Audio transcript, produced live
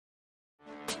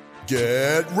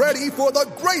Get ready for the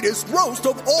greatest roast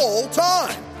of all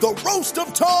time, the Roast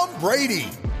of Tom Brady,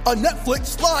 a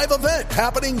Netflix live event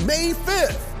happening May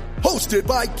 5th. Hosted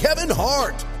by Kevin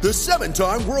Hart, the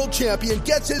 7-time world champion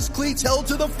gets his cleats held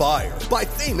to the fire by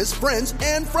famous friends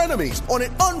and frenemies on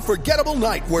an unforgettable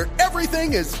night where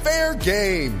everything is fair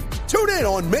game. Tune in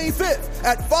on May 5th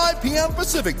at 5 p.m.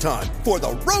 Pacific time for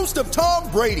the Roast of Tom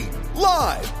Brady,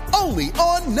 live only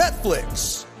on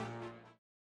Netflix.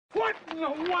 What in the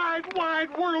wide, wide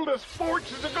world of sports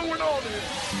is going on here?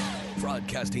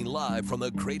 Broadcasting live from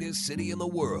the greatest city in the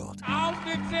world.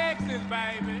 Austin, Texas,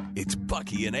 baby. It's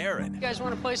Bucky and Aaron. You guys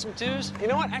want to play some twos? You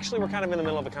know what? Actually, we're kind of in the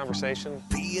middle of a conversation.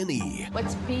 B&E.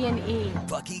 What's B&E?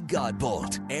 Bucky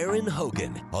Godbolt, Aaron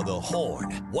Hogan on the Horn,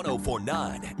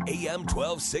 104.9 AM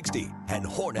 1260 and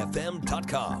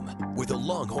hornfm.com, where the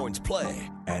Longhorns play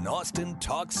and Austin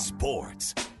talks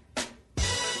sports.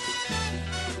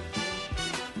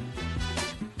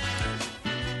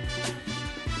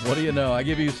 What do you know? I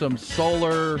give you some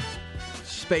solar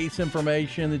space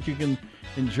information that you can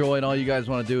enjoy, and all you guys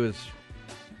want to do is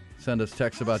send us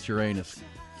texts about Uranus.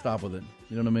 Stop with it.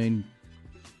 You know what I mean?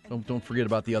 Don't forget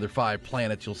about the other 5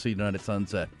 planets you'll see tonight at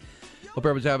sunset. Hope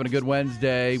everyone's having a good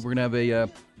Wednesday. We're going to have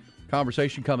a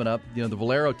conversation coming up. You know, the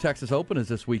Valero Texas Open is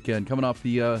this weekend. Coming off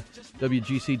the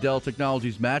WGC Dell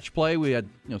Technologies match play, we had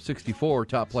 64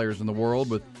 top players in the world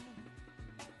with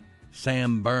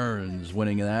Sam Burns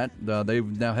winning that. They've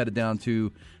now headed down to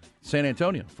San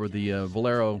Antonio for the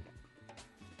Valero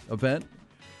event,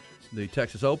 the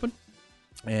Texas Open,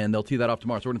 and they'll tee that off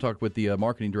tomorrow. So we're going to talk with the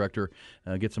marketing director,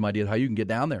 get some ideas how you can get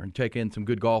down there and take in some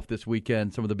good golf this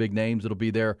weekend. Some of the big names that'll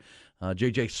be there.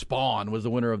 J.J. Spawn was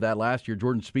the winner of that last year.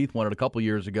 Jordan Spieth won it a couple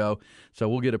years ago. So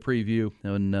we'll get a preview.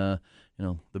 And,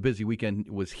 the busy weekend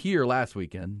was here last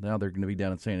weekend. Now they're going to be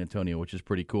down in San Antonio, which is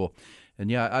pretty cool. And,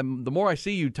 the more I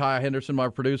see you, Ty Henderson, my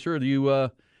producer,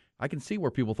 I can see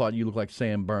where people thought you looked like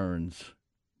Sam Burns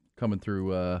coming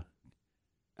through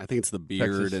I think it's the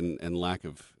beard Texas. and lack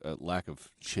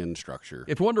of chin structure.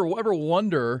 If you ever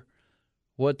wonder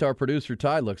what our producer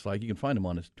Ty looks like, you can find him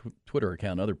on his Twitter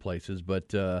account and other places. But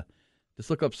just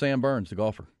look up Sam Burns, the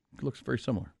golfer. He looks very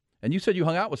similar. And you said you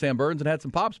hung out with Sam Burns and had some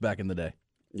pops back in the day.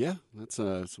 Yeah, that's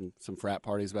some frat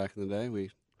parties back in the day.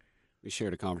 We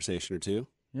shared a conversation or two.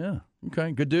 Yeah.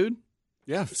 Okay. Good dude.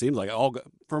 Yeah, seems like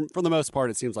for the most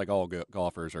part, it seems like all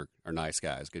golfers are nice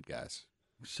guys, good guys,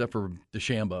 except for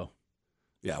DeChambeau.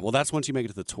 Yeah, well, that's once you make it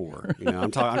to the tour.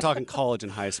 I'm talking college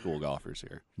and high school golfers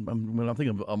here. When I'm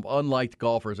thinking of unliked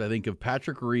golfers, I think of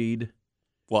Patrick Reed.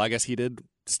 Well, I guess he did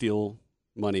steal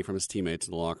money from his teammates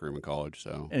in the locker room in college.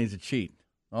 So, and he's a cheat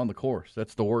on the course.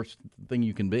 That's the worst thing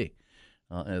you can be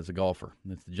as a golfer.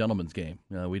 It's the gentleman's game.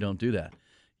 We don't do that.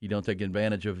 You don't take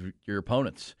advantage of your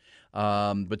opponents.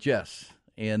 But yes,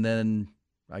 and then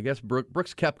I guess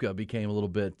Brooks Koepka became a little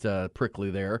bit prickly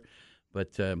there.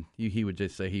 But he would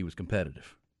just say he was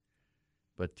competitive.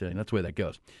 But that's the way that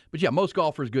goes. But, yeah, most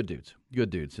golfers, good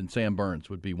dudes. And Sam Burns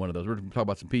would be one of those. We're going to talk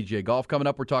about some PGA golf coming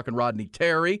up. We're talking Rodney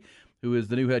Terry, who is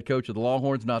the new head coach of the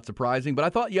Longhorns. Not surprising. But I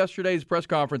thought yesterday's press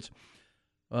conference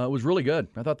was really good.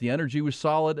 I thought the energy was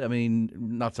solid. I mean,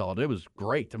 not solid. It was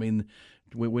great. I mean,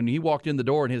 when he walked in the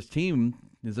door and his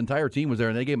entire team was there,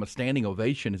 and they gave him a standing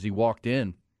ovation as he walked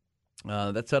in,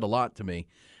 that said a lot to me.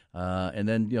 And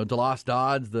then, DeLoss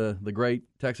Dodds, the great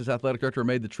Texas athletic director,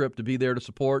 made the trip to be there to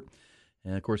support.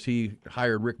 And, of course, he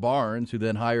hired Rick Barnes, who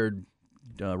then hired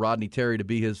Rodney Terry to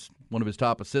be one of his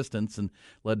top assistants and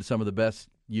led to some of the best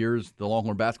years the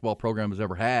Longhorn basketball program has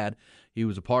ever had. He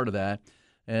was a part of that.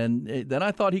 And then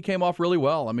I thought he came off really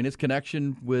well. I mean, his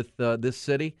connection with this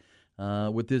city,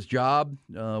 with this job,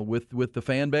 with the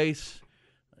fan base,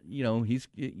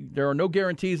 there are no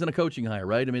guarantees in a coaching hire,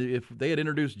 right? I mean, if they had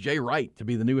introduced Jay Wright to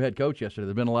be the new head coach yesterday,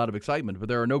 there'd been a lot of excitement, but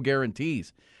there are no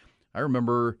guarantees. I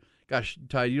remember, gosh,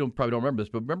 Ty, you probably don't remember this,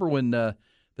 but remember when the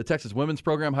Texas women's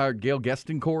program hired Gail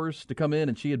Gestenkors to come in,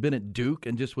 and she had been at Duke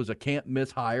and just was a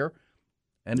can't-miss hire,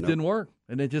 and it didn't work,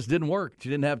 and it just didn't work. She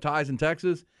didn't have ties in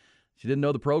Texas. She didn't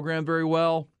know the program very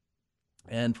well.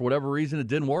 And for whatever reason, it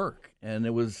didn't work, and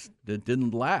it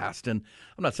didn't last. And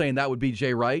I'm not saying that would be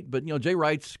Jay Wright, but Jay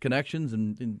Wright's connections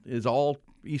and is all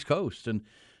East Coast. And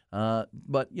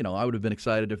but I would have been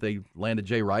excited if they landed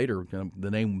Jay Wright, or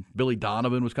the name Billy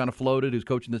Donovan was kind of floated, who's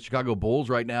coaching the Chicago Bulls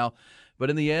right now.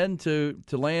 But in the end, to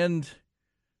land,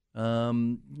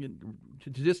 to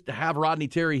just have Rodney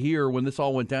Terry here when this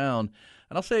all went down.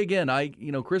 And I'll say again,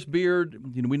 Chris Beard,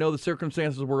 we know the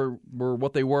circumstances were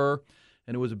what they were.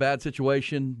 And it was a bad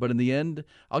situation, but in the end,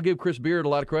 I'll give Chris Beard a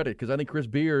lot of credit, because I think Chris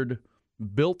Beard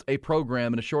built a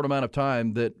program in a short amount of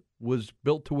time that was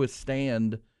built to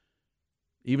withstand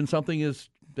even something as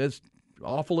as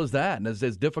awful as that and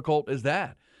as difficult as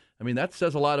that. I mean, that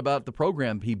says a lot about the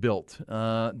program he built,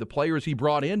 the players he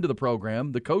brought into the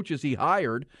program, the coaches he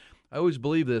hired. I always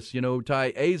believe this,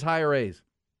 Ty, A's hire A's.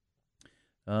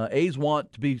 A's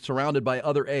want to be surrounded by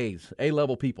other A's,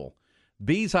 A-level people.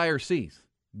 B's hire C's.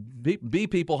 B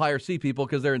people hire C people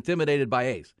because they're intimidated by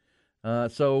A's.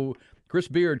 So Chris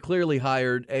Beard clearly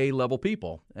hired A-level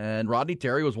people, and Rodney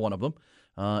Terry was one of them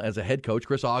as a head coach.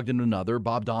 Chris Ogden another.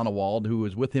 Bob Donewald, who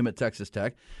was with him at Texas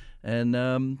Tech. And,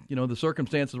 the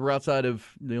circumstances were outside of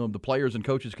the players' and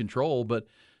coaches' control, but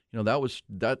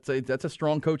that's a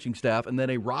strong coaching staff, and then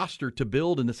a roster to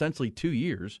build in essentially 2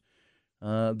 years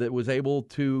that was able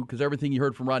to, because everything you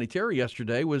heard from Rodney Terry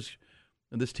yesterday was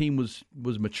this team was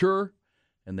mature,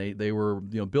 and they were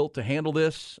built to handle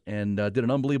this and did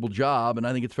an unbelievable job, and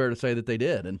I think it's fair to say that they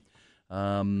did. And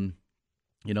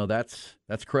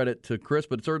that's credit to Chris,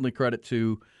 but it's certainly credit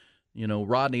to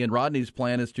Rodney, and Rodney's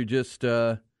plan is to just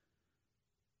keep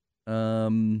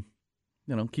the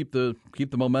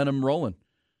momentum rolling.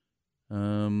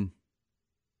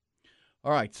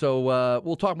 All right, so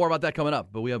we'll talk more about that coming up,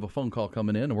 but we have a phone call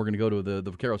coming in, and we're going to go to the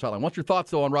Vaqueros hotline. What's your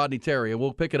thoughts, though, on Rodney Terry? And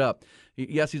we'll pick it up.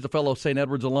 Yes, he's a fellow St.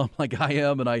 Edwards alum like I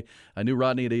am, and I knew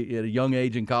Rodney at a young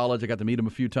age in college. I got to meet him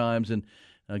a few times, and,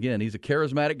 again, he's a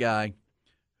charismatic guy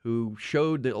who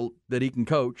showed that he can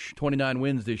coach. 29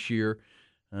 wins this year,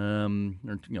 or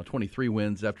 23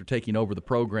 wins after taking over the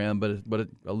program, but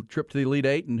a trip to the Elite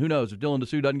Eight, and who knows, if Dylan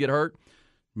DeSue doesn't get hurt,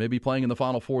 maybe playing in the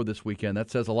Final Four this weekend. That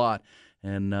says a lot.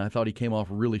 And I thought he came off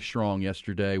really strong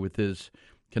yesterday with his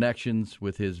connections,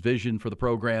 with his vision for the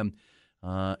program.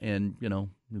 And,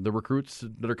 the recruits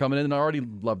that are coming in already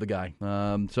love the guy.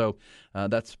 So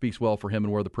that speaks well for him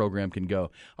and where the program can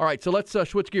go. All right, so let's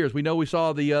switch gears. We know we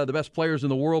saw the best players in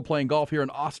the world playing golf here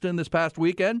in Austin this past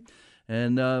weekend.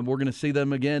 And we're going to see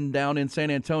them again down in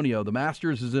San Antonio. The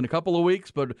Masters is in a couple of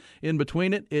weeks, but in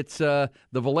between it, it's the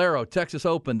Valero Texas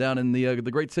Open down in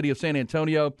the great city of San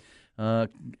Antonio.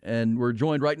 And we're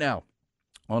joined right now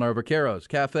on our Vaqueros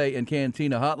Cafe and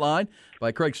Cantina hotline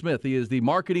by Craig Smith. He is the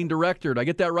marketing director. Did I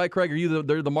get that right, Craig? Are you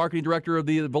the marketing director of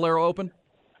the Valero Open?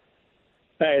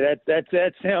 Hey,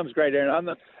 that sounds great, Aaron.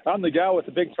 I'm the guy with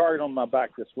the big target on my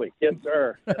back this week. Yes,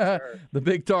 sir. Yes, sir. The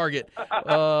big target.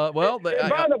 By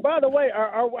the way,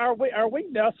 are we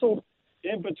nestled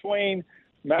in between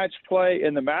match play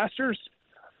and the Masters?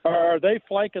 Or are they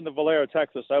flanking the Valero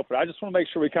Texas Open? I just want to make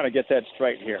sure we kind of get that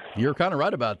straight here. You're kind of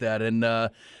right about that, and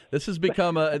this has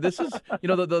become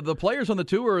the players on the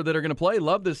tour that are going to play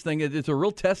love this thing. It's a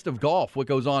real test of golf. What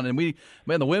goes on, and the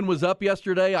wind was up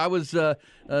yesterday. I was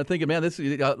thinking, man,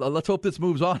 let's hope this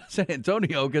moves on to San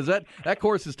Antonio because that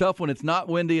course is tough when it's not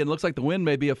windy and looks like the wind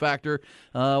may be a factor.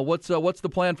 What's the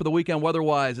plan for the weekend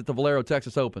weather-wise at the Valero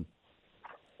Texas Open?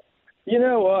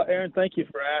 Aaron, thank you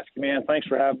for asking, man. Thanks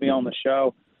for having me on the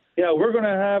show. We're going to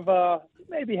have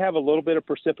maybe have a little bit of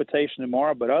precipitation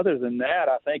tomorrow, but other than that,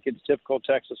 I think it's typical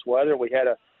Texas weather. We had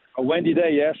a windy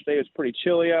day yesterday. It was pretty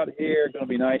chilly out here. Going to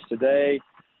be nice today.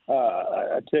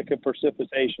 A tick of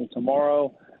precipitation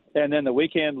tomorrow, and then the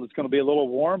weekend is going to be a little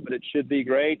warm, but it should be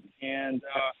great. And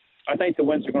I think the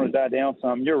winds are going to die down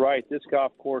some. You're right. This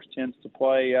golf course tends to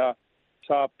play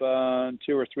top 2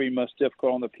 or 3 most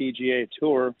difficult on the PGA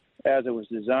Tour as it was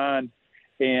designed.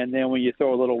 And then when you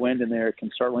throw a little wind in there, it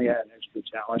can certainly add an extra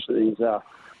challenge to these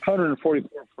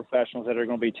 144 professionals that are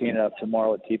going to be teeing up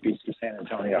tomorrow at TPC San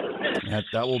Antonio.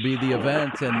 That will be the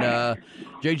event. And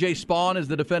J.J. Spawn is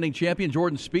the defending champion.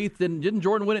 Jordan Spieth, didn't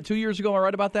Jordan win it 2 years ago? Am I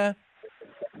right about that?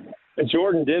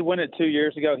 Jordan did win it 2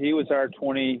 years ago. He was our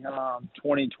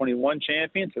 2021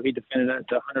 champion, so he defended it at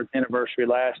the 100th anniversary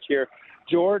last year.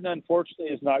 Jordan,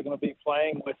 unfortunately, is not going to be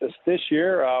playing with us this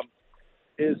year.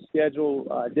 His schedule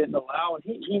didn't allow, and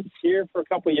he's here for a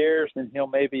couple of years, and he'll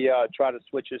maybe try to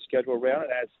switch his schedule around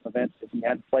and add some events that he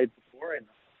hadn't played before. And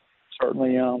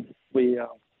certainly we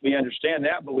understand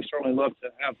that, but we certainly love to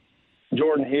have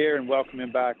Jordan here and welcome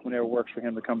him back whenever it works for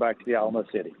him to come back to the Alamo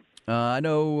City. I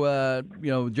know,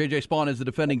 J.J. Spawn is the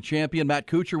defending champion. Matt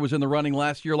Kuchar was in the running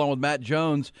last year along with Matt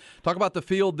Jones. Talk about the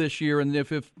field this year, and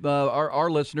if our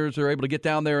listeners are able to get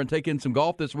down there and take in some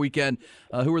golf this weekend,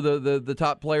 who are the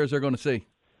top players they're going to see?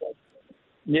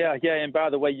 Yeah, and by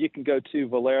the way, you can go to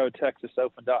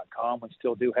ValeroTexasOpen.com. We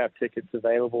still do have tickets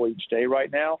available each day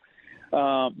right now.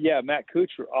 Matt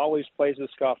Kuchar always plays this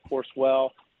golf course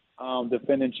well.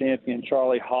 Defending champion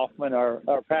Charlie Hoffman, our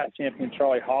past champion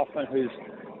Charlie Hoffman, who's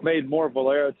made more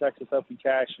Valero Texas Open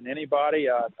cash than anybody.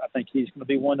 I think he's going to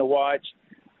be one to watch.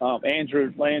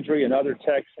 Andrew Landry, another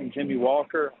Texan, Jimmy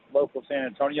Walker, local San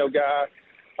Antonio guy.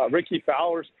 Ricky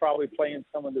Fowler's probably playing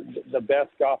some of the best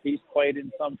golf he's played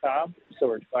in some time, so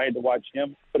we're excited to watch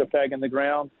him put a peg in the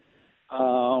ground.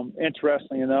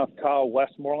 Interestingly enough, Kyle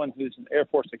Westmoreland, who's an Air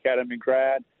Force Academy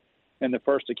grad and the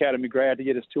first Academy grad to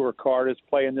get his tour card, is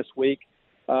playing this week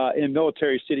in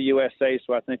Military City, USA,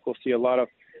 so I think we'll see a lot of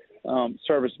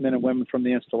servicemen and women from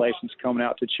the installations coming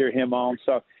out to cheer him on.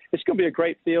 So it's going to be a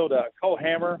great field. Cole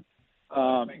Hammer,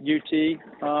 UT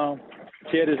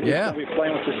kid is going to be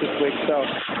playing with us this week. So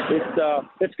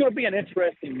it's going to be an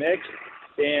interesting mix,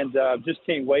 and just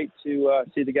can't wait to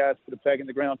see the guys put a peg in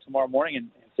the ground tomorrow morning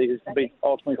and see who's going to be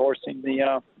ultimately horsing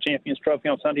the Champions Trophy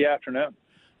on Sunday afternoon.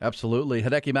 Absolutely.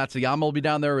 Hideki Matsuyama will be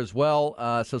down there as well.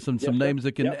 So some names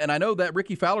that can, and I know that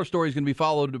Ricky Fowler story is going to be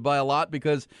followed by a lot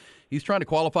because he's trying to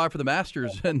qualify for the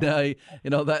Masters, and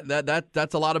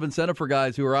that's a lot of incentive for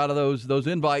guys who are out of those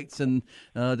invites and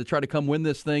to try to come win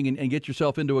this thing and get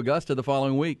yourself into Augusta the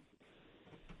following week.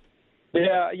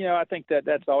 Yeah, I think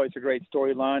that's always a great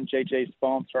storyline. J.J.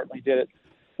 Spawn certainly did it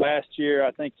last year. I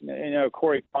think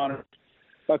Corey Connors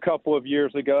a couple of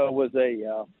years ago was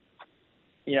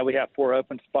we have 4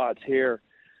 open spots here,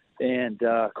 and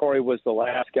Corey was the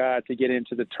last guy to get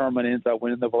into the tournament, ends up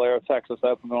winning the Valero Texas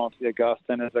Open, going on to the Augusta,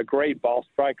 and is a great ball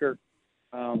striker.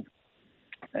 And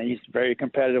he's very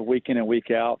competitive week in and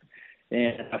week out.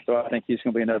 And so I think he's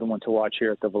going to be another one to watch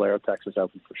here at the Valero Texas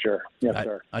Open for sure. Yes,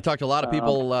 sir. I talked to a lot of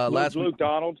people last week. Luke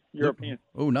Donald, European.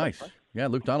 Oh, nice. Yeah,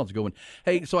 Luke Donald's a good one.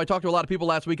 Hey, so I talked to a lot of people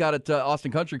last week out at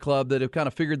Austin Country Club that have kind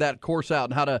of figured that course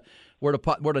out and where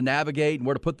to navigate and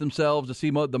where to put themselves to see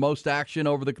the most action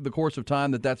over the course of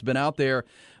time that's been out there.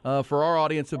 For our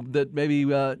audience that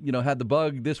maybe had the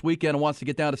bug this weekend and wants to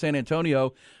get down to San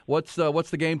Antonio, what's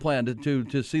the game plan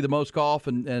to see the most golf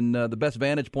and the best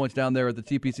vantage points down there at the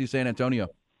TPC San Antonio?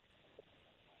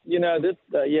 This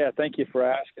thank you for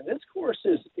asking. This course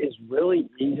is really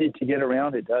easy to get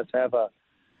around. It does have a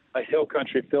hill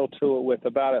country feel to it with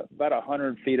about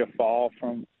 100 feet of fall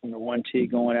from the 1 tee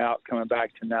going out, coming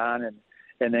back to 9,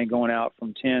 and then going out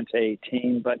from 10 to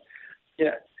 18. But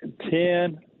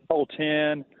 10, hole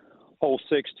 10, hole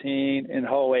 16, and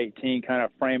hole 18 kind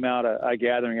of frame out a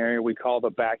gathering area we call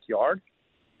the backyard.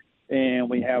 And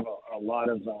we have a lot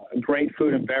of great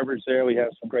food and beverage there. We have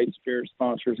some great spirit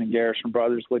sponsors in Garrison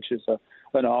Brothers, which is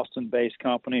an Austin-based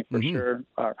company for sure.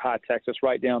 High Texas,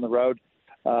 right down the road.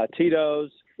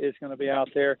 Tito's is going to be out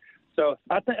there. So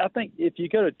I think if you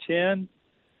go to 10,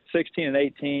 16, and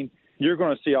 18, you're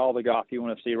going to see all the golf you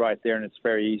want to see right there, and it's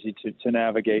very easy to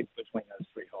navigate between those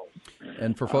 3 holes.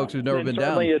 And for folks who've never been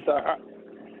down.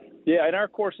 And our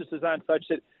course is designed such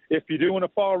that if you do want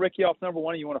to follow Ricky off number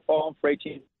 1 and you want to follow him for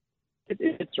 18,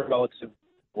 it's a relative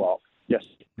walk. Yes.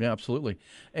 Yeah, absolutely.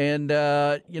 And,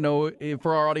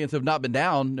 for our audience who have not been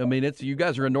down, I mean, you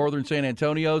guys are in northern San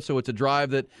Antonio, so it's a drive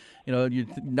that, you're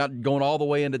not going all the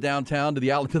way into downtown to the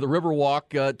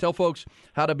Riverwalk. Tell folks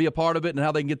how to be a part of it and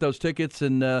how they can get those tickets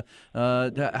and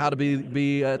how to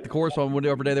be at the course on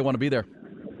whatever day they want to be there.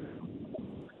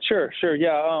 Sure.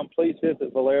 Yeah, please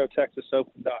visit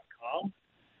ValeroTexasOpen.com.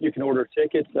 You can order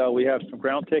tickets. We have some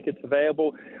ground tickets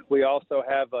available. We also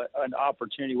have an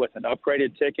opportunity with an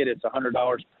upgraded ticket. It's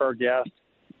 $100 per guest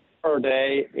per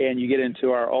day, and you get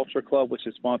into our Ultra Club, which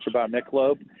is sponsored by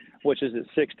Michelob, which is at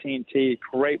 16T.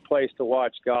 Great place to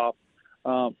watch golf.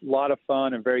 A lot of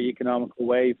fun and very economical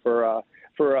way for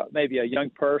maybe a young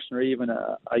person or even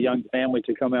a young family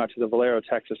to come out to the Valero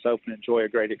Texas Open and enjoy a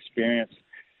great experience.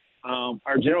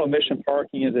 Our general admission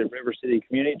parking is at River City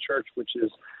Community Church, which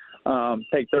is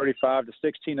take 35 to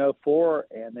 1604,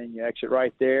 and then you exit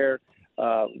right there,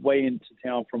 way into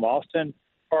town from Austin,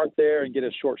 park there, and get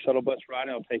a short shuttle bus ride,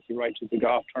 and it'll take you right to the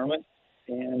golf tournament.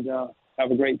 And have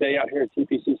a great day out here at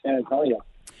TPC San Antonio.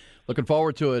 Looking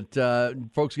forward to it.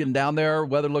 Folks getting down there.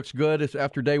 Weather looks good. It's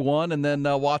after day 1, and then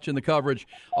watching the coverage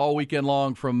all weekend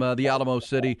long from the Alamo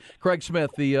City. Craig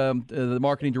Smith, the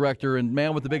marketing director and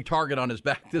man with the big target on his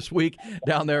back this week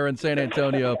down there in San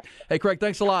Antonio. Hey, Craig,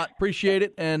 thanks a lot. Appreciate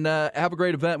it, and have a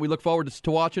great event. We look forward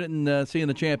to watching it and seeing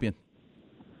the champion.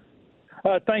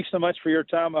 Thanks so much for your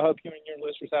time. I hope you and your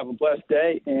listeners have a blessed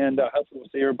day, and hopefully we'll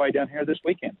see everybody down here this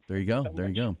weekend. There you go. There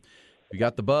you go. You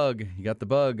got the bug. You got the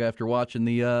bug after watching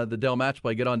the Dell match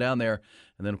play. Get on down there.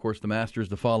 And then, of course, the Masters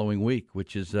the following week,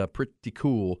 which is pretty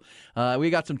cool. We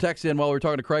got some texts in while we were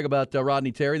talking to Craig about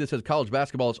Rodney Terry. This says college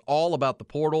basketball is all about the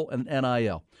portal and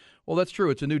NIL. Well, that's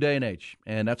true. It's a new day and age.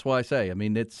 And that's why I say, I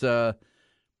mean, it's there are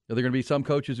going to be some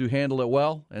coaches who handle it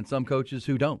well and some coaches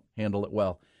who don't handle it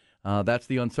well. That's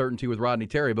the uncertainty with Rodney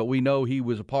Terry. But we know he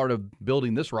was a part of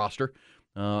building this roster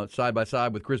side by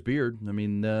side with Chris Beard. I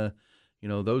mean,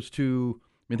 those two.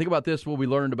 I mean, think about this, what we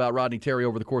learned about Rodney Terry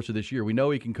over the course of this year. We know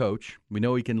he can coach. We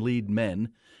know he can lead men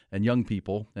and young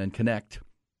people and connect.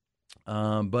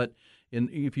 But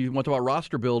if you want to talk about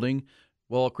roster building,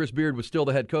 well, Chris Beard was still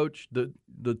the head coach. The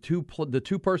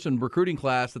two-person recruiting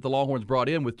class that the Longhorns brought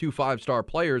in with 2 5-star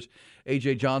players,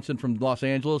 A.J. Johnson from Los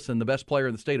Angeles and the best player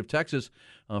in the state of Texas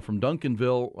from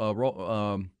Duncanville,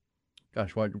 Ron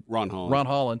Holland. Ron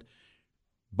Holland,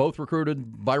 both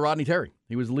recruited by Rodney Terry.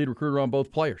 He was the lead recruiter on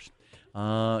both players.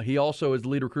 He also is the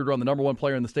lead recruiter on the number 1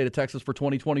 player in the state of Texas for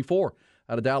 2024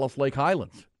 out of Dallas Lake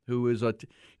Highlands, who is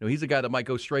he's a guy that might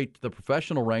go straight to the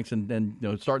professional ranks and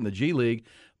start in the G League.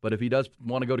 But if he does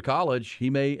want to go to college, he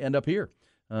may end up here.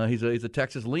 He's a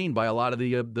Texas lean by a lot of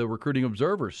the recruiting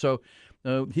observers. So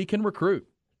he can recruit,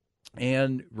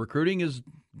 and recruiting is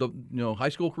the high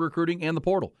school recruiting and the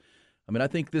portal. I mean, I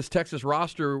think this Texas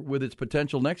roster with its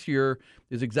potential next year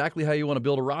is exactly how you want to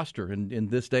build a roster in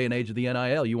this day and age of the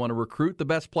NIL. You want to recruit the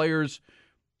best players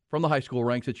from the high school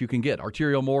ranks that you can get.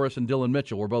 Arterial Morris and Dylan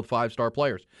Mitchell were both 5-star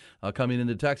players coming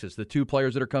into Texas. The 2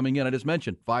 players that are coming in, I just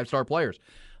mentioned, 5-star players.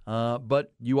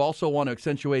 But you also want to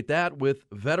accentuate that with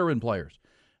veteran players.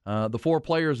 The 4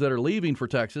 players that are leaving for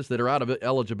Texas that are out of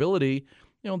eligibility,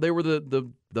 they were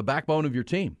the backbone of your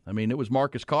team. I mean, it was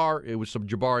Marcus Carr, it was some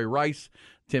Jabari Rice,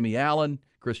 Timmy Allen,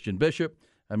 Christian Bishop.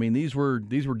 I mean, these were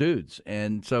dudes.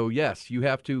 And so, yes, you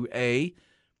have to,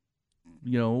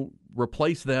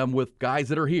 replace them with guys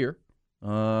that are here.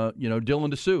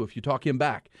 Dylan DeSue, if you talk him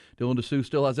back. Dylan DeSue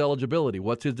still has eligibility.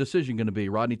 What's his decision going to be?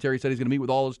 Rodney Terry said he's going to meet with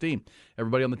all his team,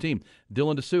 everybody on the team.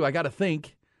 Dylan DeSue, I got to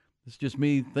think, it's just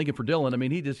me thinking for Dylan. I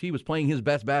mean, he was playing his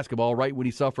best basketball right when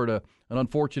he suffered an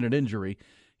unfortunate injury.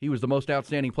 He was the most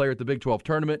outstanding player at the Big 12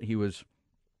 tournament. He was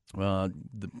one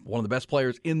of the best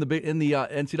players in the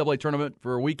NCAA tournament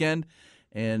for a weekend,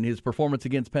 and his performance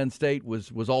against Penn State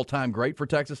was all-time great for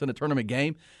Texas in a tournament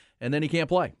game. And then he can't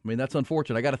play. I mean, that's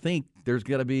unfortunate. I got to think there's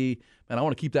got to be, man, I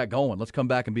want to keep that going. Let's come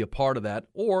back and be a part of that.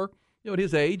 Or, at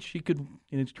his age,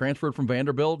 he's transferred from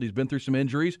Vanderbilt. He's been through some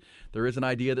injuries. There is an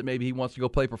idea that maybe he wants to go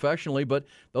play professionally, but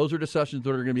those are discussions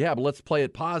that are going to be had. But let's play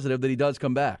it positive that he does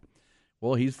come back.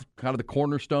 Well, he's kind of the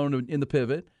cornerstone in the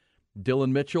pivot.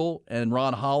 Dylan Mitchell and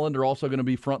Ron Holland are also going to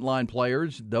be frontline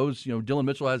players. Those, Dylan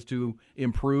Mitchell has to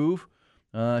improve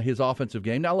his offensive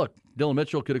game. Now, look, Dylan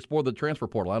Mitchell could explore the transfer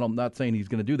portal. I'm not saying he's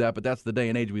going to do that, but that's the day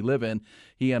and age we live in.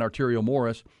 He and Arterial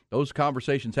Morris, those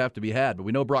conversations have to be had. But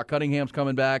we know Brock Cunningham's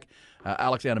coming back.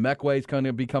 Alex Anamekwe is going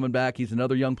to be coming back. He's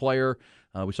another young player.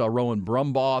 We saw Rowan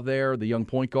Brumbaugh there, the young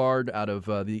point guard out of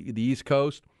the East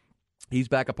Coast. He's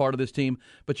back a part of this team.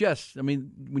 But, yes, I mean,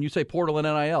 when you say portal and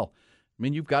NIL, I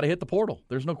mean, you've got to hit the portal.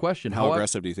 There's no question. How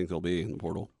aggressive do you think they'll be in the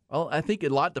portal? Well, I think a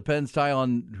lot depends, Ty,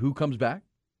 on who comes back.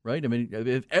 Right? I mean,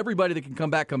 if everybody that can come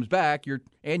back comes back,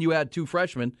 and you add 2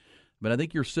 freshmen, I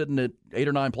think you're sitting at 8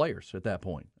 or 9 players at that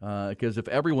point. Because if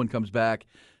everyone comes back,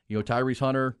 Tyrese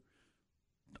Hunter,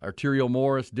 Arterial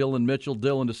Morris, Dylan Mitchell,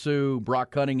 Dylan DeSue, Brock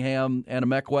Cunningham,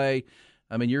 Anamekwe,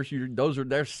 I mean,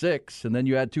 they're 6, and then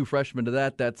you add 2 freshmen to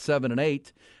that, that's 7 and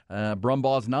 8.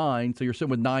 Brumbaugh's 9, so you're sitting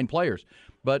with 9 players.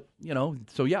 But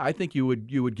so yeah, I think you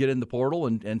would get in the portal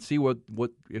and see what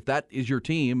if that is your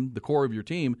team, the core of your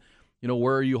team.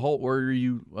 Where are you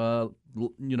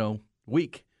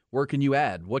weak? Where can you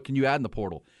add? What can you add in the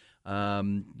portal? You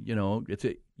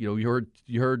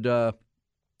heard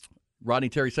Rodney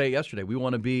Terry say it yesterday. We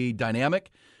want to be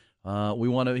dynamic. We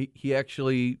want to. He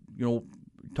actually,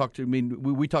 talked to. I mean,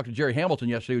 we talked to Jerry Hamilton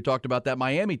yesterday. We talked about that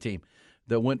Miami team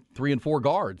that went 3 and 4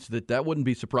 guards. That wouldn't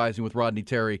be surprising with Rodney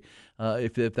Terry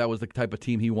if that was the type of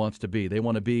team he wants to be. They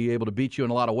want to be able to beat you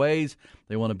in a lot of ways.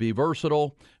 They want to be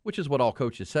versatile, which is what all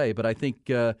coaches say. But I think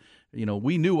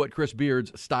we knew what Chris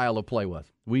Beard's style of play was.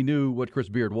 We knew what Chris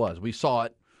Beard was. We saw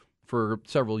it for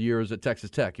several years at Texas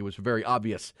Tech. It was very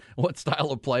obvious what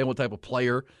style of play and what type of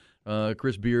player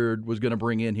Chris Beard was going to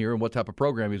bring in here and what type of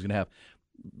program he was going to have.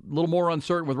 A little more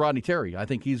uncertain with Rodney Terry. I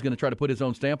think he's going to try to put his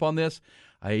own stamp on this.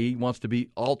 He wants to be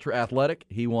ultra athletic.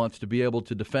 He wants to be able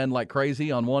to defend like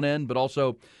crazy on one end, but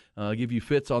also give you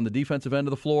fits on the defensive end of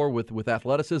the floor with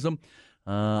athleticism.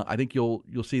 I think you'll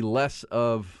see less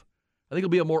of. I think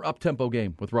it'll be a more up-tempo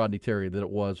game with Rodney Terry than it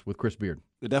was with Chris Beard.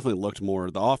 It definitely looked more.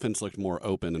 The offense looked more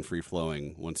open and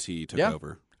free-flowing once he took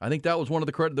over. I think that was one of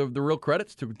the real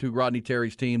credits to Rodney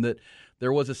Terry's team, that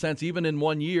there was a sense, even in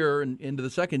 1 year and into the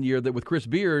second year, that with Chris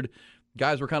Beard,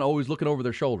 guys were kind of always looking over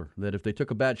their shoulder, that if they took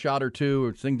a bad shot or two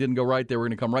or things didn't go right, they were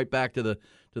going to come right back to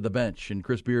the bench, and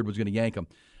Chris Beard was going to yank them.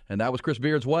 And that was Chris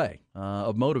Beard's way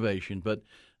of motivation. But,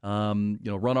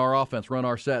 run our offense, run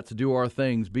our sets, do our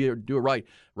things, do it right.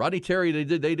 Rodney Terry,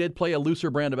 they did play a looser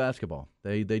brand of basketball.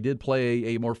 They did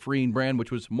play a more freeing brand,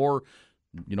 which was more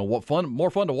more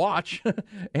fun to watch,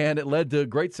 and it led to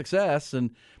great success.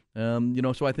 And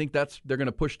so I think they're going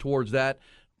to push towards that.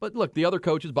 But look, the other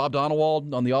coaches, Bob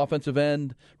Donewald on the offensive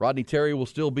end, Rodney Terry will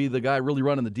still be the guy really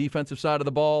running the defensive side of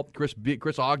the ball.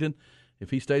 Chris Ogden, if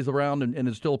he stays around and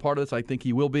is still a part of this, I think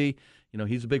he will be.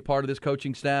 He's a big part of this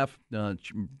coaching staff.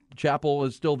 Chappell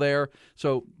is still there.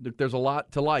 So there's a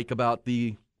lot to like about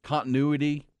the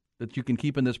continuity that you can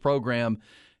keep in this program.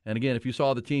 And again, if you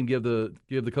saw the team give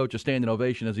the coach a standing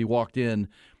ovation as he walked in,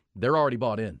 they're already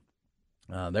bought in.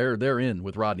 They're in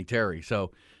with Rodney Terry.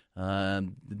 So,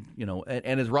 and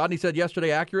as Rodney said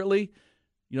yesterday accurately,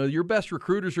 your best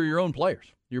recruiters are your own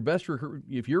players.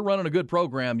 If you're running a good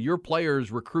program, your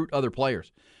players recruit other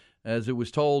players. As it was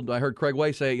told, I heard Craig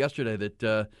Way say it yesterday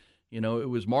that it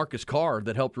was Marcus Carr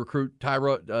that helped recruit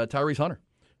Tyrese Hunter.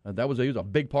 He was a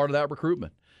big part of that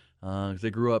recruitment because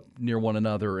they grew up near one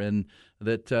another. And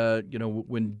that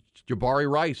when Jabari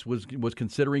Rice was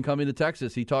considering coming to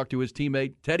Texas, he talked to his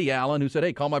teammate Teddy Allen, who said,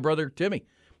 "Hey, call my brother Timmy.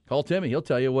 Call Timmy. He'll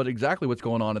tell you exactly what's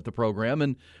going on at the program."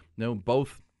 And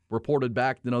both reported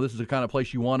back, this is the kind of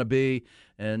place you want to be.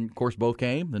 And, of course, both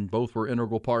came, and both were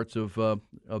integral parts of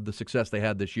the success they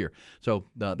had this year. So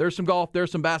there's some golf,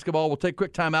 there's some basketball. We'll take a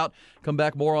quick timeout, come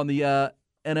back more on the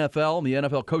NFL and the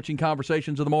NFL coaching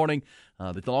conversations of the morning.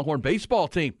 The Longhorn baseball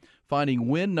team finding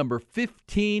win number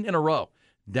 15 in a row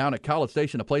down at College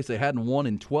Station, a place they hadn't won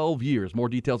in 12 years. More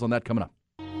details on that coming up.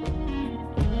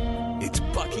 It's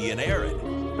Bucky and Aaron.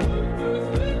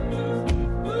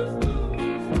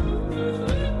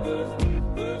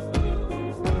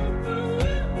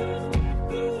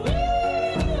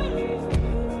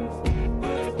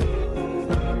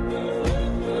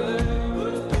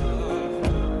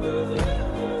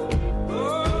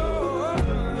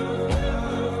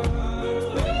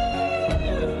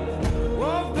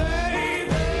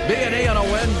 B&E on a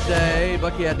Wednesday.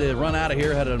 Bucky had to run out of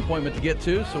here, had an appointment to get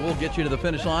to, so we'll get you to the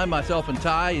finish line, myself and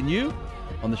Ty and you,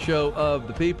 on the show of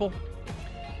the people.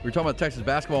 We were talking about Texas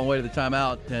basketball on the way to the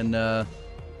timeout, and have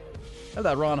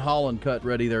that Ron Holland cut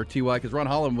ready there, T.Y., because Ron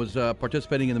Holland was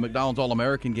participating in the McDonald's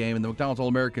All-American game in the McDonald's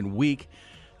All-American week,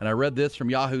 and I read this from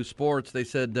Yahoo Sports. They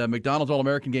said McDonald's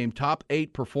All-American game, top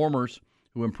 8 performers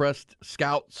who impressed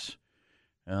scouts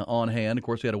on hand. Of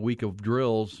course, we had a week of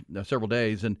drills, several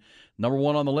days, and number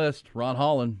 1 on the list, Ron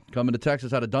Holland, coming to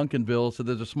Texas out of Duncanville. So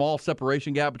there's a small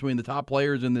separation gap between the top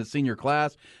players in this senior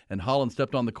class, and Holland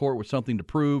stepped on the court with something to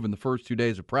prove in the first 2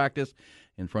 days of practice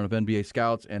in front of NBA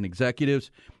scouts and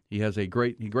executives. He has a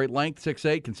great length,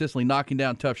 6'8", consistently knocking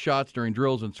down tough shots during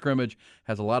drills and scrimmage,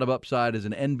 has a lot of upside as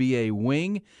an NBA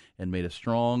wing, and made a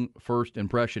strong first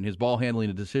impression. His ball handling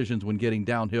and decisions when getting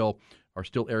downhill are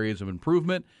still areas of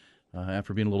improvement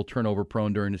after being a little turnover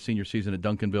prone during his senior season at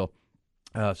Duncanville.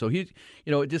 So he's,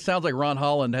 it just sounds like Ron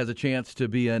Holland has a chance to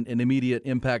be an immediate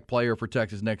impact player for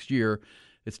Texas next year.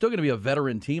 It's still going to be a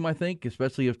veteran team, I think,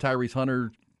 especially if Tyrese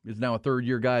Hunter is now a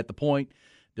third-year guy at the point.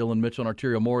 Dylan Mitchell and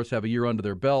Arterio Morris have a year under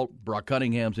their belt. Brock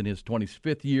Cunningham's in his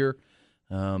 25th year.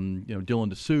 Dylan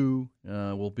DeSue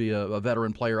will be a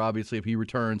veteran player, obviously, if he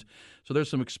returns. So there's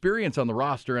some experience on the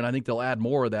roster, and I think they'll add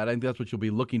more of that. I think that's what you'll be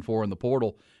looking for in the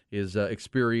portal is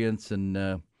experience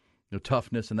and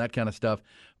toughness and that kind of stuff.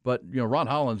 But Ron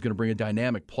Holland's going to bring a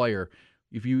dynamic player.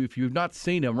 If you've not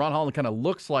seen him, Ron Holland kind of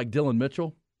looks like Dylan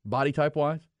Mitchell, body type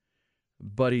wise,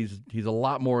 but he's a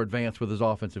lot more advanced with his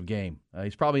offensive game.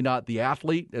 He's probably not the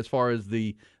athlete as far as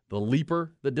the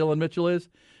leaper that Dylan Mitchell is,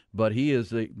 but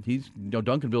he's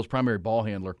Duncanville's primary ball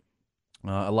handler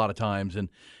a lot of times,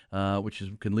 and which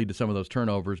can lead to some of those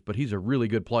turnovers. But he's a really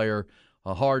good player,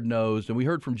 hard-nosed. And we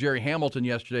heard from Jerry Hamilton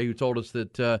yesterday, who told us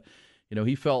that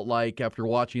he felt like after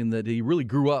watching that he really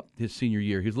grew up his senior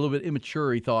year. He was a little bit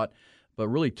immature, he thought, but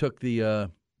really took the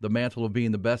mantle of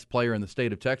being the best player in the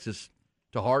state of Texas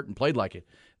to heart and played like it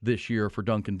this year for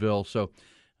Duncanville. So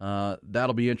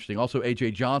that'll be interesting. Also,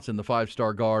 A.J. Johnson, the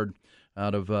 5-star guard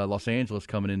out of Los Angeles,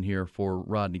 coming in here for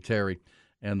Rodney Terry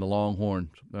and the Longhorns.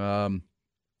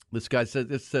 This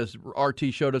says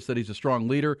RT showed us that he's a strong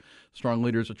leader. Strong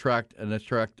leaders attract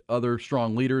other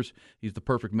strong leaders. He's the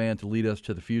perfect man to lead us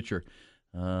to the future.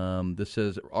 This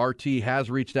says RT has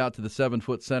reached out to the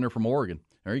 7-foot center from Oregon.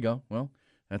 There you go. Well,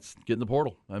 that's getting the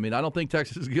portal. I mean, I don't think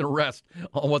Texas is going to rest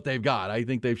on what they've got. I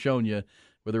think they've shown you,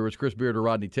 whether it was Chris Beard or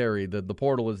Rodney Terry, the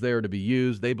portal is there to be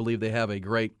used. They believe they have a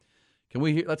great.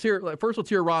 Let's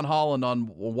hear Ron Holland on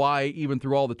why, even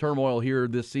through all the turmoil here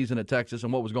this season at Texas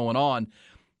and what was going on,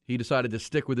 he decided to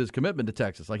stick with his commitment to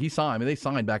Texas. Like he signed. I mean, they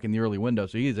signed back in the early window,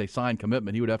 so he is a signed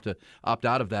commitment. He would have to opt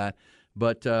out of that.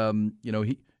 But,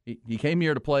 he came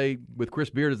here to play with Chris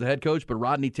Beard as the head coach, but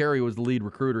Rodney Terry was the lead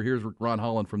recruiter. Here's Ron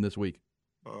Holland from this week.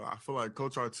 I feel like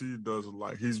Coach RT does,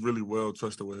 he's really well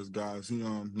trusted with his guys. He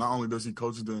not only does he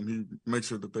coach them, he makes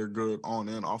sure that they're good on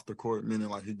and off the court, meaning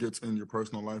he gets in your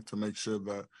personal life to make sure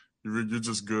that you're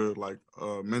just good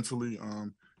mentally.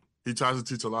 He tries to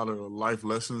teach a lot of life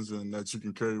lessons and that you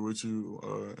can carry with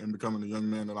you in becoming the young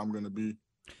man that I'm going to be.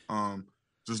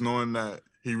 Just knowing that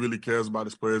he really cares about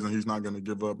his players and he's not going to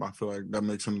give up, I feel like that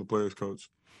makes him the players' coach.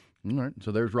 All right,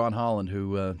 so there's Ron Holland,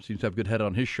 who seems to have a good head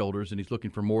on his shoulders, and he's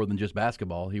looking for more than just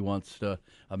basketball. He wants a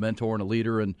mentor and a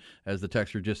leader, and as the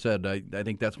texter just said, I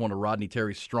think that's one of Rodney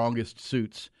Terry's strongest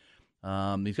suits.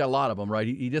 He's got a lot of them, right?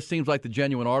 He just seems like the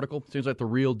genuine article, seems like the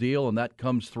real deal, and that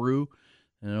comes through.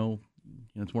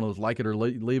 It's one of those like it or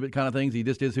leave it kind of things. He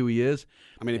just is who he is.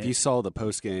 I mean, if you saw the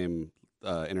post-game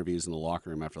interviews in the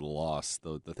locker room after the loss,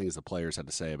 the things the players had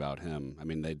to say about him, I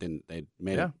mean, they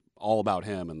made it all about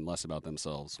him and less about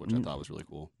themselves, which I thought was really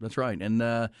cool. That's right,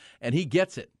 and he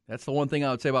gets it. That's the one thing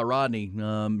I would say about Rodney.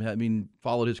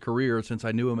 Followed his career since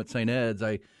I knew him at St. Ed's.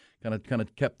 I kind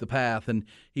of kept the path, and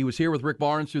he was here with Rick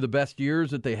Barnes through the best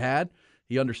years that they had.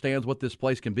 He understands what this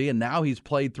place can be, and now he's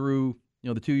played through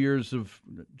the 2 years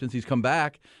since he's come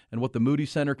back, and what the Moody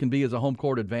Center can be as a home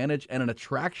court advantage and an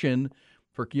attraction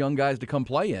for young guys to come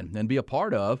play in and be a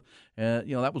part of.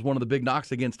 That was one of the big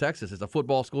knocks against Texas. It's a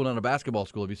football school, not a basketball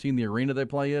school. Have you seen the arena they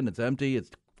play in? It's empty. It's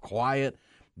quiet,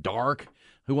 dark.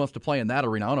 Who wants to play in that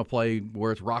arena? I want to play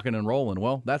where it's rocking and rolling.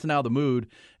 Well, that's now the mood.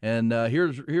 And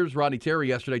here's Rodney Terry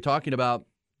yesterday talking about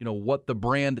what the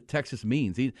brand Texas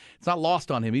means. It's not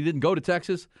lost on him. He didn't go to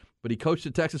Texas, but he coached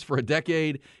at Texas for a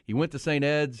decade. He went to St.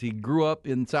 Ed's. He grew up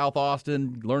in South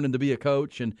Austin, learning to be a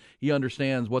coach, and he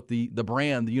understands what the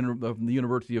brand of the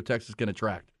University of Texas can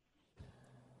attract.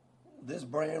 This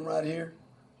brand right here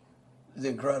is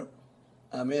incredible.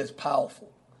 I mean, it's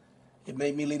powerful. It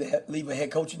made me leave a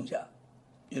head coaching job,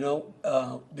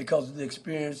 because of the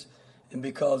experience and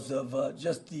because of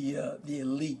just the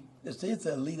elite. It's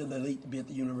the elite of the elite to be at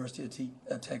the University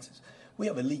of Texas. We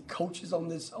have elite coaches on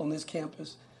this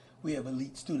campus. We have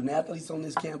elite student athletes on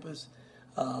this campus.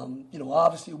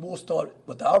 Obviously we'll start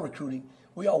with our recruiting.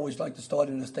 We always like to start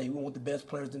in the state. We want the best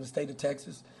players in the state of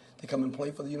Texas to come and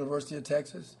play for the University of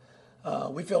Texas.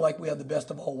 We feel like we have the best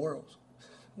of all worlds.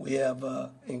 We have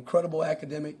incredible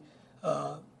academic,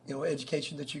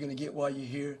 education that you're going to get while you're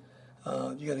here.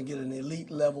 You're going to get an elite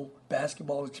level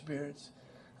basketball experience.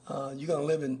 You're going to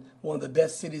live in one of the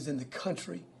best cities in the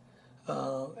country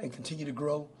and continue to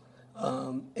grow.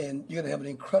 And you're going to have an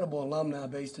incredible alumni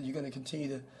base that you're going to continue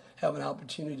to have an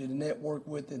opportunity to network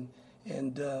with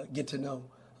and get to know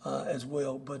as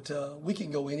well. But we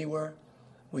can go anywhere.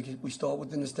 We start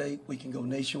within the state. We can go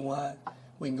nationwide.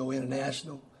 We can go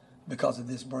international because of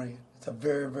this brand. It's a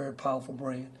very, very powerful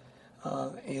brand,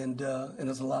 and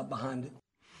there's a lot behind it.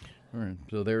 All right,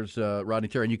 so there's Rodney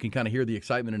Terry, and you can kind of hear the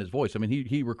excitement in his voice. I mean,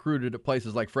 he recruited at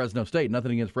places like Fresno State.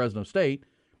 Nothing against Fresno State.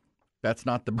 That's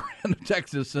not the brand of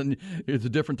Texas, and it's a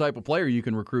different type of player you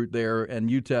can recruit there and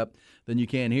UTEP than you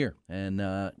can here. And,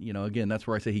 again, that's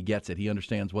where I say he gets it. He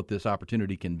understands what this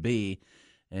opportunity can be.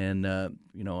 And,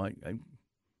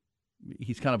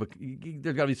 he's kind of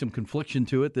there's got to be some confliction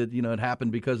to it that, it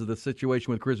happened because of the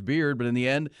situation with Chris Beard. But in the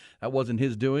end, that wasn't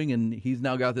his doing, and he's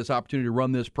now got this opportunity to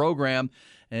run this program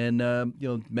and,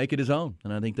 make it his own.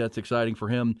 And I think that's exciting for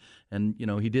him. And,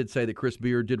 he did say that Chris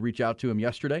Beard did reach out to him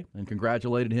yesterday and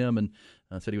congratulated him and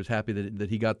said he was happy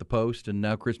that he got the post. And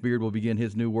now Chris Beard will begin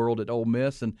his new world at Ole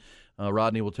Miss, and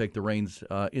Rodney will take the reins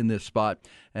in this spot.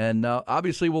 And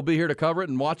obviously we'll be here to cover it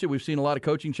and watch it. We've seen a lot of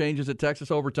coaching changes at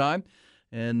Texas over time.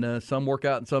 And some work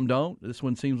out and some don't. This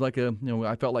one seems like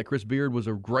I felt like Chris Beard was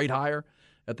a great hire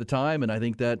at the time, and I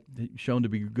think that shown to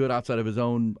be good outside of his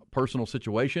own personal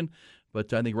situation.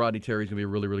 But I think Rodney Terry's going to be a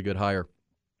really, really good hire.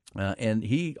 And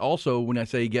he also, when I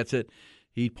say he gets it,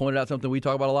 he pointed out something we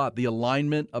talk about a lot. The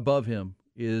alignment above him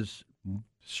is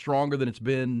stronger than it's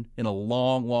been in a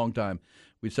long, long time.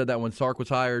 We said that when Sark was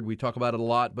hired. We talk about it a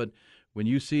lot. But when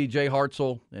you see Jay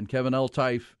Hartzell and Kevin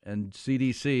Eltife and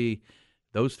CDC,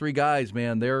 those three guys,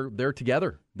 man, they're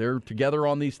together. They're together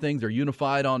on these things. They're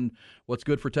unified on what's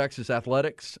good for Texas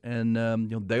athletics, and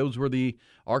those were the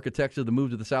architects of the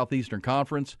move to the Southeastern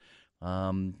Conference.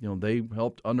 They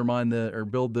helped undermine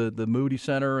build the Moody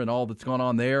Center and all that's gone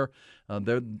on there.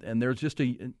 There's just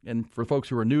and for folks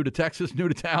who are new to Texas, new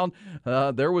to town,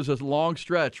 there was a long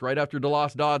stretch right after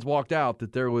DeLoss Dodds walked out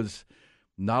that there was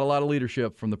not a lot of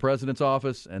leadership from the president's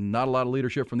office and not a lot of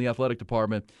leadership from the athletic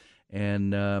department.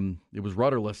 And it was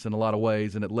rudderless in a lot of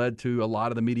ways, and it led to a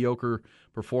lot of the mediocre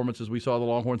performances we saw the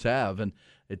Longhorns have. And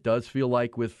it does feel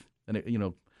like with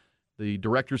the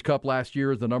Directors Cup last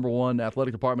year as the number one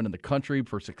athletic department in the country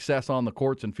for success on the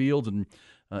courts and fields and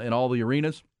in all the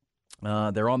arenas.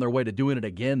 They're on their way to doing it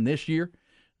again this year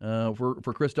for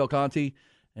Chris Del Conte.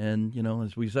 And,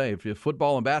 as we say, if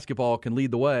football and basketball can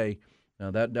lead the way,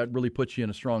 that really puts you in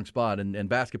a strong spot. And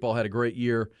basketball had a great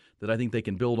year that I think they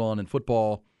can build on. In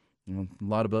football, a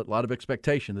lot of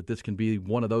expectation that this can be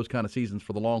one of those kind of seasons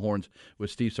for the Longhorns with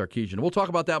Steve Sarkisian. We'll talk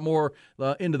about that more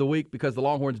into the week because the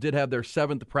Longhorns did have their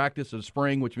 7th practice of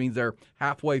spring, which means they're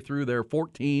halfway through their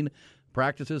 14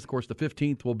 practices. Of course, the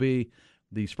 15th will be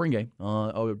the spring game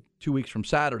 2 weeks from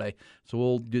Saturday. So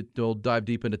we'll dive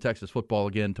deep into Texas football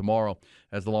again tomorrow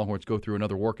as the Longhorns go through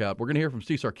another workout. We're going to hear from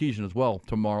Steve Sarkisian as well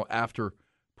tomorrow after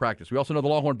practice. We also know the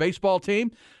Longhorn baseball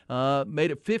team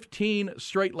made it 15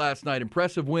 straight last night.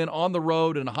 Impressive win on the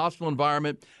road in a hostile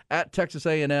environment at Texas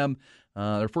A&M.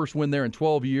 Their first win there in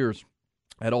 12 years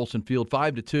at Olsen Field,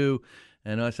 5-2.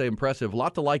 And I say impressive. A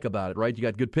lot to like about it, right? You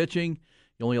got good pitching.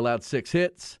 You only allowed 6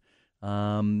 hits.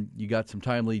 You got some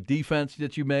timely defense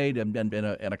that you made and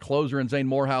a closer in Zane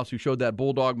Morehouse who showed that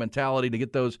bulldog mentality to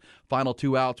get those final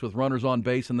 2 outs with runners on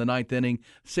base in the 9th inning.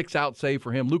 6-out save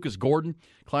for him. Lucas Gordon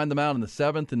climbed the mound in the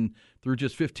 7th and threw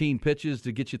just 15 pitches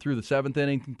to get you through the 7th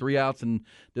inning, 3 outs, and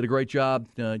did a great job.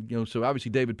 So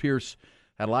obviously David Pierce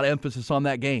had a lot of emphasis on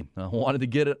that game. Wanted to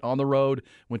get it on the road.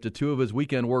 Went to 2 of his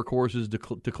weekend workhorses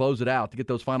to close it out, to get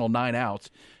those final 9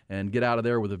 outs and get out of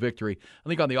there with a victory. I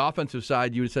think on the offensive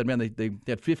side, you would have said, man, they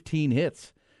had 15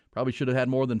 hits. Probably should have had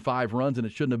more than 5 runs, and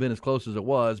it shouldn't have been as close as it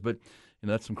was. But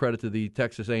that's some credit to the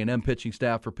Texas A&M pitching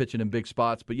staff for pitching in big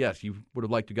spots. But, yes, you would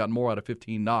have liked to have gotten more out of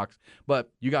 15 knocks.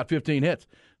 But you got 15 hits.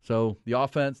 So the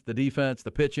offense, the defense,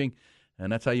 the pitching,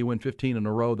 and that's how you win 15 in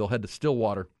a row. They'll head to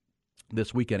Stillwater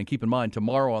this weekend. And keep in mind,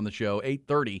 tomorrow on the show,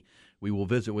 8:30, we will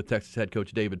visit with Texas head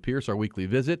coach David Pierce, our weekly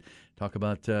visit. Talk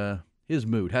about his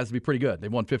mood. Has to be pretty good.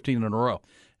 They've won 15 in a row,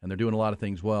 and they're doing a lot of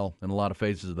things well in a lot of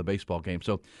phases of the baseball game.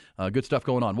 So good stuff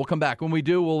going on. We'll come back. When we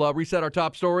do, we'll reset our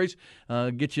top stories,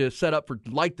 get you set up for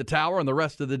Light the Tower and the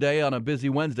rest of the day on a busy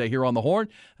Wednesday here on the Horn.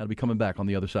 That'll be coming back on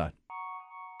the other side.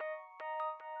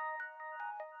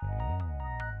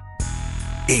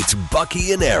 It's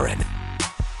Bucky and Aaron.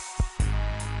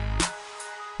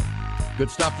 Good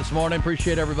stuff this morning.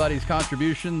 Appreciate everybody's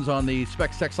contributions on the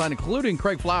Specs text line, including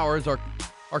Craig Flowers, our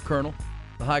colonel.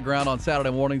 The high ground on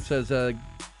Saturday morning says,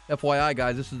 FYI,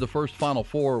 guys, this is the first Final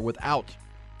Four without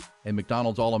a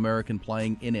McDonald's All-American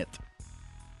playing in it.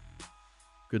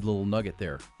 Good little nugget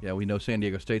there. Yeah, we know San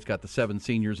Diego State's got the 7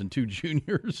 seniors and 2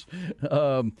 juniors.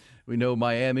 We know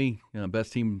Miami,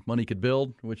 best team money could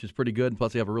build, which is pretty good.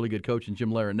 Plus, they have a really good coach in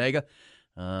Jim Larinaga.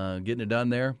 Getting it done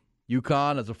there.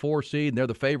 UConn as a 4 seed, and they're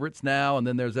the favorites now. And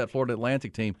then there's that Florida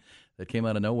Atlantic team that came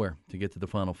out of nowhere to get to the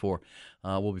Final Four.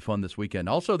 Will be fun this weekend.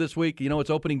 Also this week, it's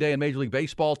opening day in Major League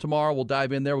Baseball tomorrow. We'll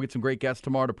dive in there. We'll get some great guests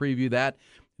tomorrow to preview that.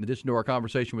 In addition to our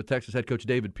conversation with Texas head coach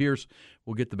David Pierce,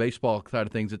 we'll get the baseball side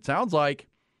of things. It sounds like,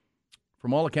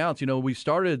 from all accounts, we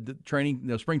started the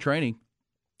training, spring training,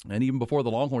 and even before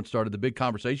the Longhorns started, the big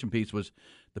conversation piece was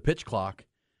the pitch clock.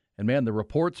 And, man, the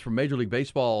reports from Major League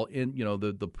Baseball,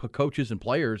 the coaches and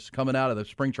players coming out of the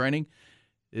spring training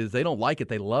is they don't like it.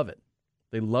 They love it.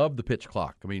 They love the pitch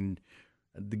clock. I mean,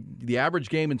 the average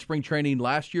game in spring training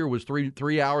last year was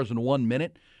 3 hours and 1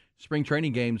 minute. Spring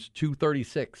training games,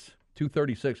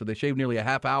 2:36. So they shaved nearly a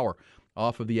half hour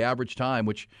off of the average time,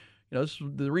 which,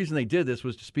 the reason they did this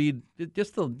was to speed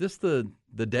just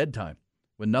the dead time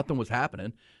when nothing was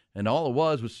happening. And all it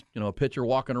was a pitcher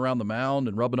walking around the mound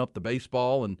and rubbing up the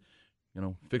baseball and,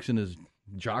 fixing his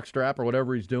jock strap or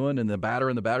whatever he's doing, and the batter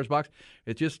in the batter's box.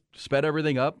 It just sped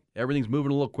everything up. Everything's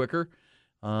moving a little quicker.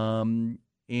 And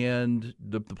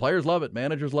the players love it.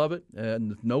 Managers love it.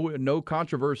 And no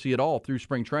controversy at all through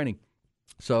spring training.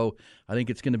 So I think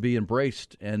it's going to be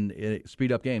embraced and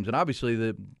speed up games. And obviously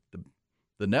the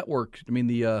network,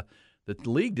 the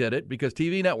league did it because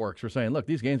TV networks were saying, look,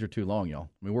 these games are too long, y'all.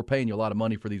 I mean, we're paying you a lot of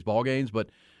money for these ball games, but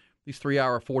these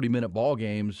 3-hour, 40-minute ball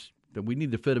games, we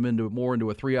need to fit them into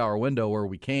a 3-hour window where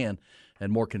we can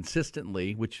and more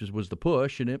consistently, which was the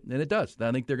push, and it does.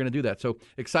 I think they're going to do that. So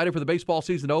excited for the baseball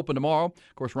season to open tomorrow.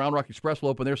 Of course, Round Rock Express will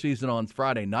open their season on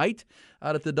Friday night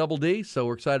out at the Double D, so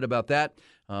we're excited about that.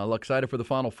 Excited for the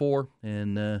Final Four,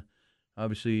 and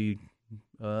obviously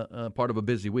part of a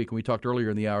busy week. And we talked earlier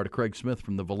in the hour to Craig Smith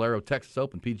from the Valero Texas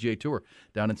Open PGA Tour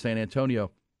down in San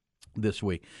Antonio this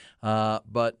week.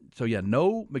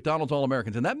 No McDonald's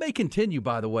All-Americans. And that may continue,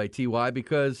 by the way, TY,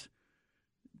 because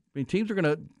teams are going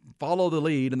to follow the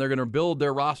lead, and they're going to build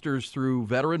their rosters through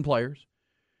veteran players.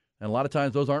 And a lot of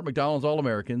times those aren't McDonald's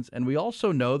All-Americans. And we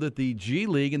also know that the G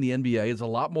League in the NBA is a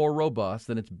lot more robust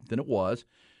than it was.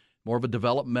 more of a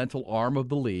developmental arm of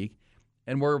the league.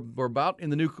 And we're about when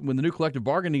the new collective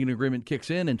bargaining agreement kicks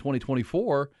in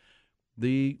 2024,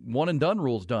 the one and done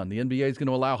rule's done. The NBA is going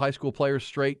to allow high school players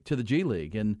straight to the G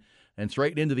League and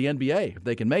straight into the NBA if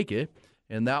they can make it.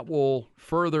 And that will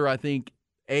further, I think,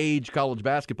 age college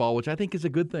basketball, which I think is a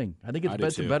good thing. I think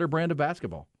it's a better brand of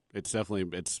basketball. It's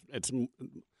definitely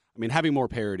I mean, having more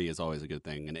parity is always a good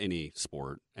thing in any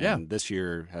sport. And this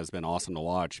year has been awesome to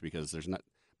watch because there's not,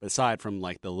 aside from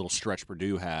like the little stretch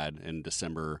Purdue had in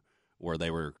December where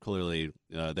they were clearly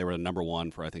they were the number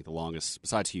one for I think the longest,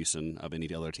 besides Houston, of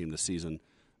any other team this season.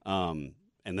 And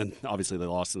then obviously they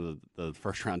lost in the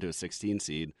first round to a 16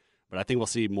 seed. But I think we'll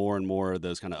see more and more of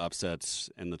those kind of upsets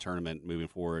in the tournament moving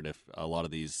forward if a lot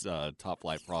of these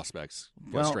top-flight prospects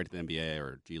go straight to the NBA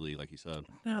or G League, like you said.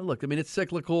 Yeah, look, I mean, it's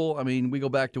cyclical. I mean, we go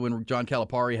back to when John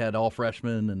Calipari had all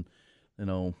freshmen and,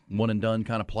 one-and-done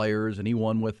kind of players, and he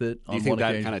won with it. Do you think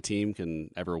that kind of team can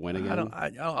ever win again?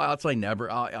 I'll say never.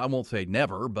 I won't say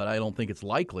never, but I don't think it's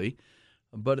likely.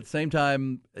 But at the same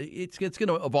time, it's going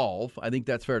to evolve. I think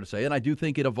that's fair to say. And I do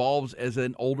think it evolves as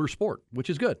an older sport, which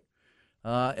is good.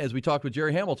 As we talked with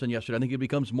Jerry Hamilton yesterday, I think it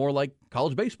becomes more like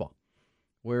college baseball,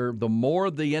 where the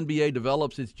more the NBA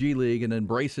develops its G League and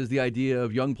embraces the idea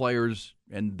of young players,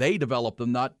 and they develop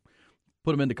them, not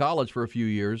put them into college for a few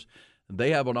years,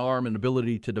 they have an arm and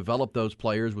ability to develop those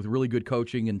players with really good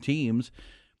coaching and teams,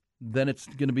 then it's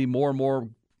going to be more and more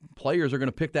players are going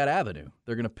to pick that avenue.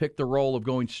 They're going to pick the role of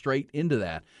going straight into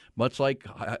that, much like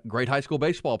great high school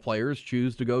baseball players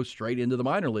choose to go straight into the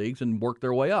minor leagues and work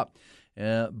their way up.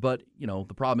 But,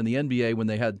 the problem in the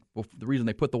NBA the reason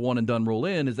they put the one-and-done rule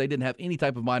in is they didn't have any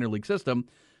type of minor league system,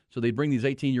 so they'd bring these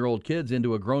 18-year-old kids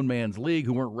into a grown man's league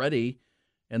who weren't ready,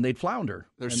 and they'd flounder.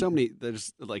 It's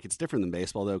different than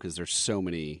baseball, though, because there's so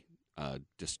many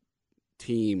just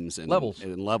teams and levels.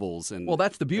 And well,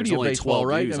 that's the beauty of baseball,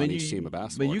 right? I mean, each team of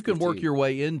basketball. You can work your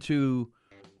way into,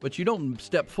 but you don't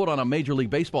step foot on a Major League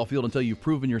Baseball field until you've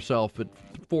proven yourself at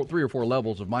 3 or 4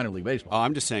 levels of minor league baseball.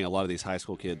 I'm just saying a lot of these high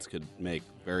school kids could make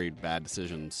very bad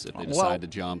decisions if they decide to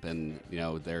jump, and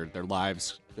their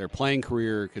lives, their playing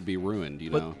career could be ruined.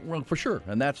 Well, for sure,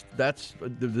 and that's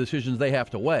the decisions they have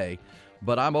to weigh.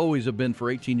 But I'm always have been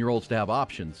for 18-year-olds to have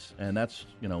options, and that's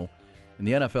in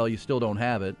the NFL you still don't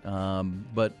have it.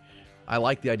 But I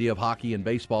like the idea of hockey and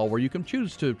baseball where you can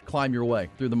choose to climb your way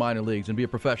through the minor leagues and be a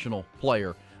professional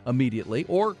player immediately,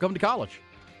 or come to college.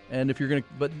 And if you're going to,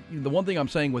 but the one thing I'm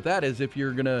saying with that is if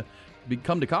you're going to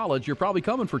come to college, you're probably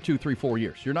coming for 2, 3, 4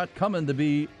 years. You're not coming to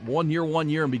be 1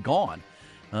 year and be gone.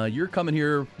 You're coming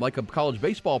here like a college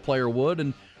baseball player would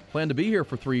and plan to be here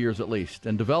for 3 years at least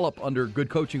and develop under good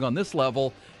coaching on this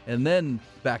level and then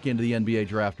back into the NBA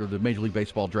draft or the Major League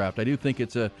Baseball draft. I do think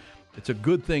it's a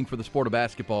good thing for the sport of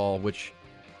basketball, which,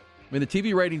 I mean, the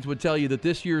TV ratings would tell you that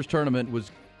this year's tournament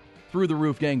was through the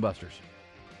roof gangbusters.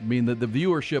 I mean, the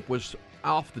viewership was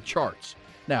off the charts.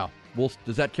 Now,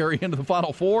 does that carry into the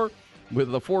Final Four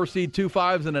with the 4 seed, 2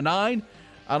 5s, and a 9?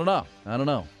 I don't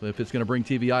know if it's going to bring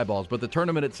TV eyeballs. But the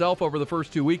tournament itself over the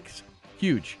first 2 weeks,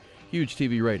 huge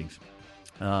TV ratings.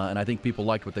 And I think people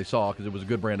liked what they saw because it was a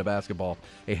good brand of basketball,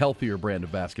 a healthier brand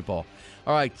of basketball.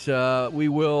 All right, we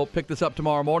will pick this up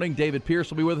tomorrow morning. David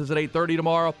Pierce will be with us at 8:30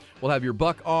 tomorrow. We'll have your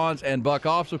Buck-ons and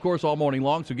Buck-offs, of course, all morning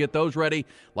long, so get those ready.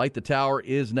 Light the Tower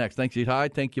is next. Thanks,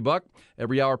 Tide. Thank you, Buck.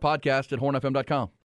 Every Hour podcast at hornfm.com.